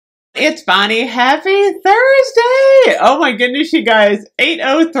It's Bonnie. Happy Thursday! Oh my goodness, you guys.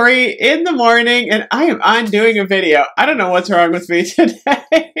 8:03 in the morning and I am on doing a video. I don't know what's wrong with me today.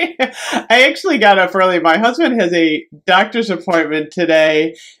 I actually got up early. My husband has a doctor's appointment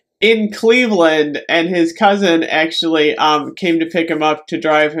today in Cleveland and his cousin actually came to pick him up to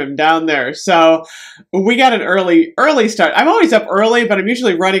drive him down there. So we got an early start. I'm always up early, but I'm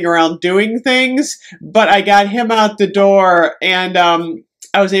usually running around doing things. But I got him out the door and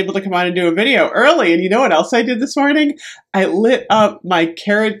I was able to come on and do a video early. And you know what else I did this morning? I lit up my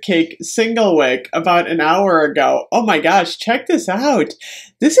carrot cake single wick about an hour ago. Oh my gosh, check this out.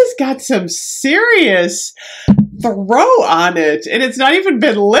 This has got some serious throw on it, and it's not even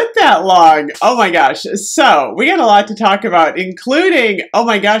been lit that long. Oh my gosh. So we got a lot to talk about, including, oh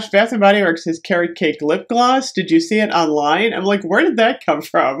my gosh, Bath & Body Works has carrot cake lip gloss. Did you see it online? I'm like, where did that come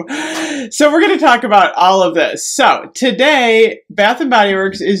from? So we're going to talk about all of this. So today, Bath & Body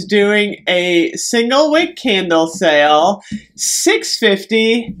Works is doing a single wick candle sale,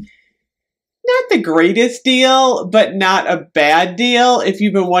 $6.50. Not the greatest deal, but not a bad deal if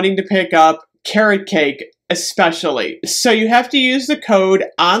you've been wanting to pick up carrot cake especially. So you have to use the code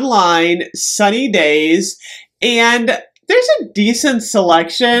online, Sunny Days, and there's a decent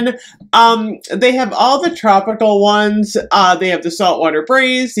selection. They have all the tropical ones. They have the saltwater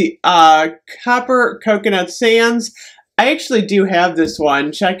breeze, the copper coconut sands. I actually do have this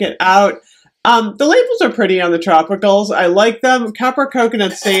one. Check it out. The labels are pretty on the tropicals. I like them. Copper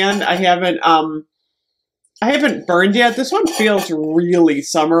coconut sand, I haven't burned yet. This one feels really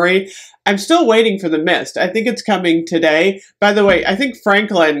summery. I'm still waiting for the mist. I think it's coming today. By the way, I think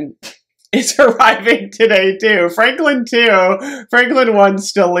Franklin is arriving today too. Franklin 1's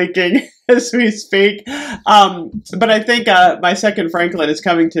still leaking as we speak. But I think my second Franklin is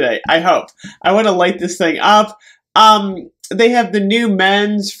coming today. I hope. I want to light this thing up. They have the new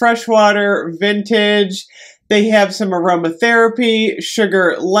men's freshwater vintage. They have some aromatherapy,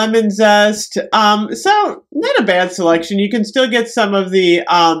 sugar lemon zest. So not a bad selection. You can still get some of the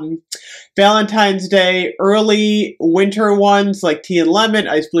Valentine's Day early winter ones like tea and lemon,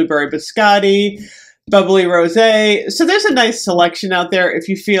 iced blueberry biscotti, bubbly rosé. So there's a nice selection out there if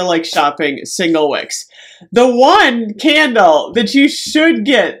you feel like shopping single wicks. The one candle that you should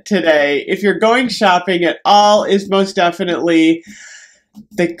get today if you're going shopping at all is most definitely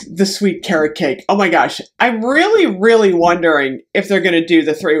the sweet carrot cake. Oh my gosh. I'm really wondering if they're going to do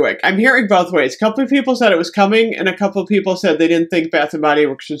the 3-wick. I'm hearing both ways. A couple of people said it was coming and a couple of people said they didn't think Bath & Body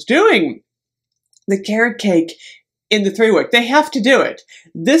Works was doing the carrot cake in the 3-wick. They have to do it.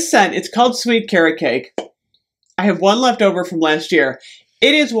 This scent, it's called Sweet Carrot Cake. I have one left over from last year.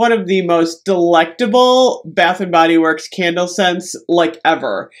 It is one of the most delectable Bath & Body Works candle scents like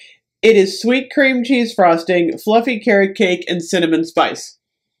ever. It is sweet cream cheese frosting, fluffy carrot cake, and cinnamon spice.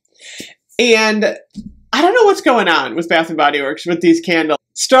 And I don't know what's going on with Bath & Body Works with these candles.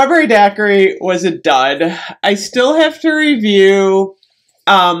 Strawberry daiquiri was a dud. I still have to review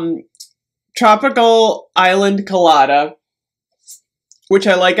Tropical Island Colada, which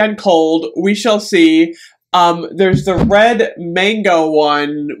I like on cold. We shall see. There's the red mango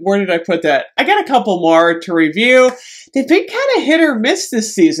one. Where did I put that? I got a couple more to review. They've been kind of hit or miss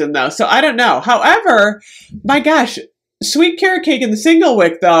this season, though, so I don't know. However, my gosh, Sweet Carrot Cake in the single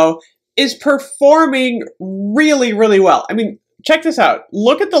wick, though, is performing really well. I mean, check this out.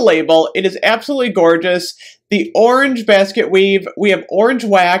 Look at the label. It is absolutely gorgeous. The orange basket weave. We have orange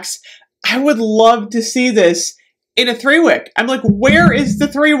wax. I would love to see this in a 3-wick. I'm like, where is the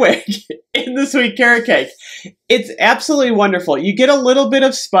 3-wick in the Sweet Carrot Cake? It's absolutely wonderful. You get a little bit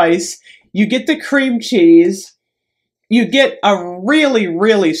of spice. You get the cream cheese. You get a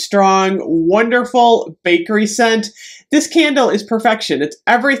really strong, wonderful bakery scent. This candle is perfection. It's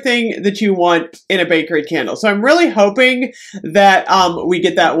everything that you want in a bakery candle. So I'm really hoping that we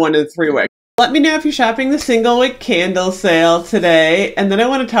get that one in the 3-wick. Let me know if you're shopping the single wick candle sale today. And then I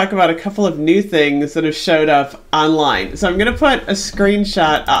want to talk about a couple of new things that have showed up online. So I'm going to put a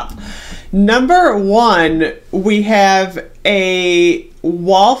screenshot up. Number one, we have a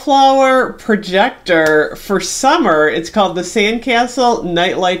wallflower projector for summer. It's called the Sandcastle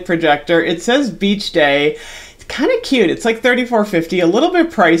Nightlight Projector. It says Beach Day. It's kind of cute. It's like $34.50, a little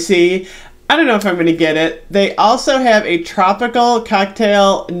bit pricey. I don't know if I'm going to get it. They also have a tropical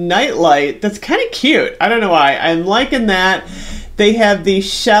cocktail nightlight that's kind of cute. I don't know why. I'm liking that. They have the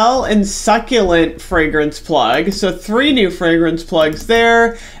shell and succulent fragrance plug. So 3 new fragrance plugs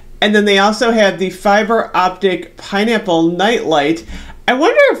there. And then they also have the fiber optic pineapple nightlight. I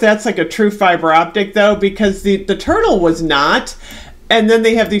wonder if that's like a true fiber optic though, because the turtle was not. And then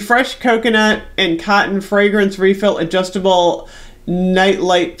they have the fresh coconut and cotton fragrance refill adjustable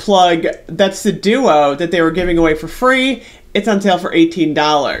nightlight plug. That's the duo that they were giving away for free. It's on sale for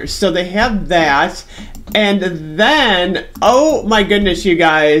 $18. So they have that. And then, oh my goodness, you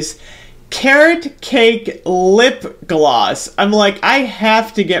guys, Carrot Cake lip gloss. I'm like, I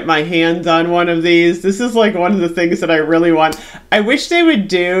have to get my hands on one of these. This is like one of the things that I really want. I wish they would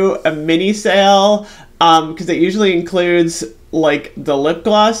do a mini sale, because it usually includes like the lip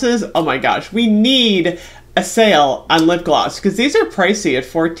glosses. Oh my gosh, we need a sale on lip gloss because these are pricey at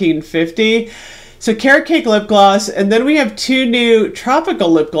 $14.50. So Carrot Cake lip gloss, and then we have 2 new tropical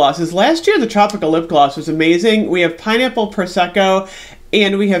lip glosses. Last year the tropical lip gloss was amazing. We have Pineapple Prosecco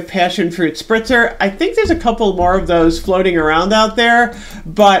and we have Passion Fruit Spritzer. I think there's a couple more of those floating around out there,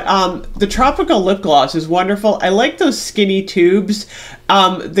 but the tropical lip gloss is wonderful. I like those skinny tubes.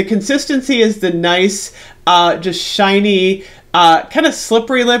 The consistency is the nice, just shiny, kind of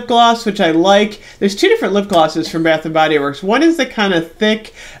slippery lip gloss, which I like. There's 2 different lip glosses from Bath & Body Works. One is the kind of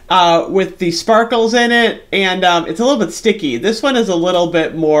thick with the sparkles in it, and it's a little bit sticky. This one is a little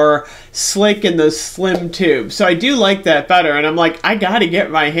bit more slick in those slim tubes. So I do like that better, and I'm like, I gotta get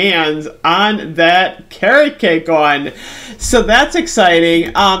my hands on that Carrot Cake one. So that's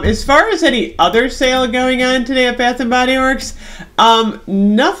exciting. As far as any other sale going on today at Bath & Body Works,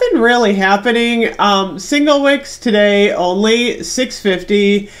 nothing really happening. Single wicks today only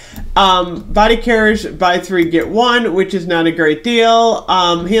 $6.50. Body cares buy 3 get 1, which is not a great deal.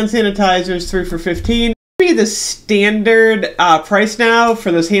 Hand sanitizers 3 for $15. Be the standard price now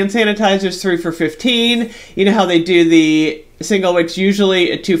for those hand sanitizers, 3 for $15. You know how they do the single wicks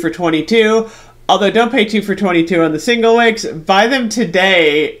usually at 2 for $22. Although don't pay 2 for $22 on the single wicks. Buy them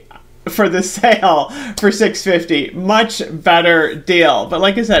today for the sale for $6.50. Much better deal. But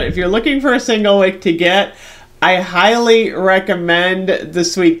like I said, if you're looking for a single wick to get, I highly recommend the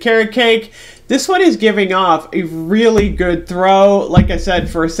Sweet Carrot Cake. This one is giving off a really good throw, like I said,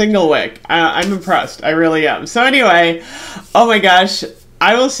 for a single wick. I'm impressed. I really am. So anyway, oh my gosh,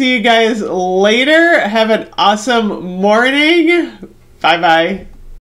 I will see you guys later. Have an awesome morning. Bye-bye.